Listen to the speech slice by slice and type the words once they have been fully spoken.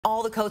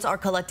All the coats are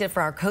collected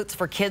for our Coats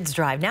for Kids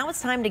drive. Now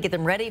it's time to get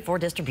them ready for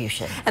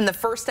distribution. And the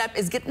first step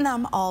is getting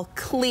them all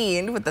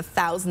cleaned. With the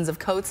thousands of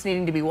coats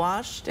needing to be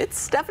washed,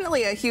 it's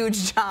definitely a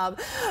huge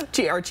job.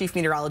 Our Chief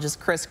Meteorologist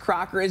Chris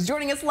Crocker is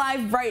joining us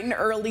live bright and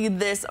early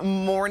this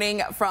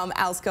morning from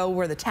Alsco,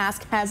 where the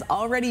task has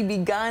already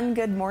begun.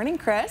 Good morning,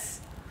 Chris.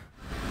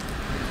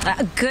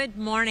 Good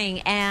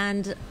morning,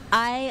 and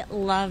I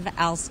love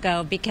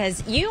Alsco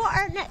because you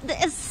are the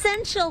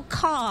essential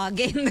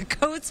cog in the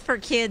Coats for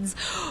Kids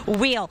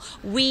wheel.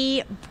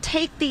 We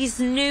take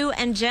these new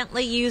and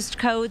gently used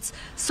coats,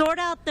 sort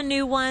out the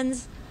new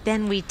ones,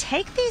 then we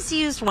take these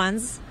used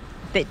ones,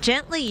 that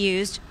gently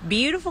used,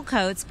 beautiful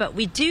coats, but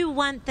we do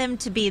want them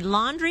to be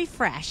laundry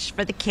fresh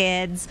for the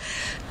kids.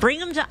 Bring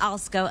them to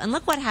Alsco, and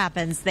look what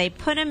happens. They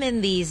put them in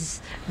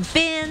these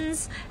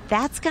bins.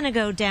 That's going to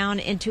go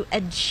down into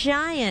a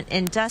giant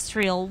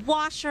industrial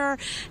washer,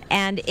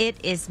 and it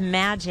is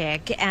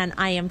magic. And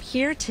I am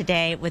here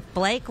today with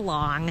Blake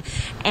Long.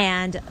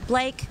 And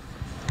Blake,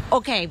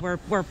 okay, we're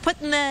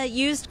putting the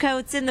used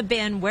coats in the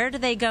bin. Where do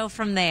they go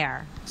from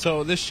there?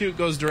 So this chute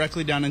goes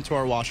directly down into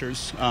our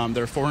washers.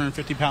 They're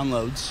 450-pound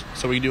loads,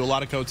 so we do a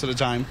lot of coats at a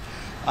time.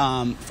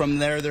 From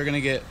there, they're going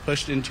to get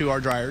pushed into our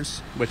dryers,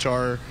 which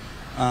are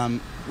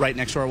right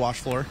next to our wash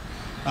floor.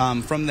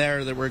 From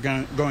there, we're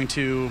going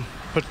to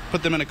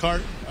put them in a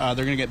cart. They're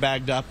going to get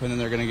bagged up, and then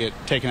they're going to get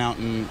taken out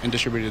and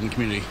distributed in the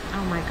community.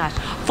 Oh my gosh,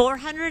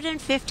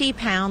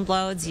 450-pound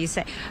loads, you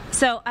say.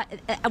 So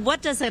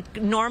what does a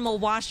normal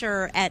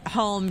washer at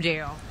home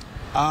do?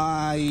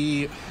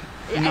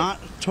 Not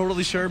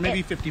totally sure,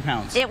 maybe 50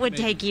 pounds. It would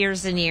take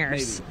years and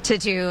years to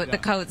do the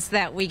coats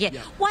that we get.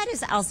 Why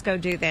does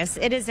Alsco do this?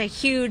 It is a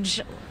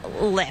huge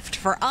lift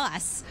for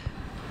us.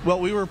 Well,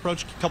 we were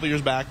approached a couple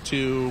years back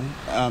to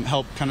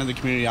help kind of the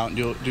community out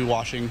and do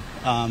washing.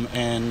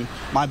 And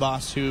my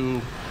boss, who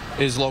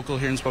is local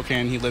here in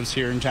Spokane, he lives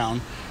here in town,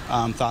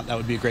 thought that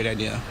would be a great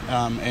idea.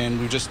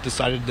 And we just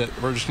decided that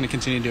we're just going to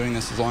continue doing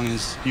this as long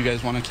as you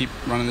guys want to keep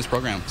running this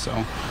program. So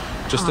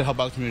just to help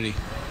out the community.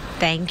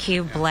 Thank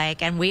you,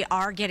 Blake. And we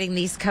are getting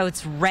these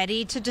coats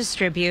ready to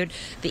distribute.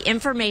 The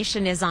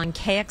information is on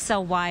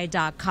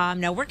KXLY.com.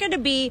 Now, we're going to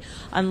be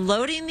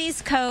unloading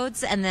these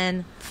coats and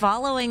then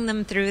following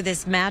them through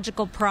this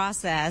magical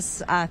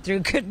process through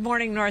Good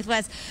Morning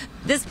Northwest.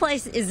 This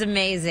place is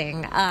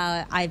amazing.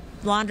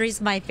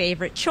 Laundry's my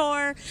favorite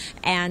chore,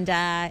 and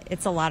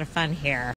it's a lot of fun here.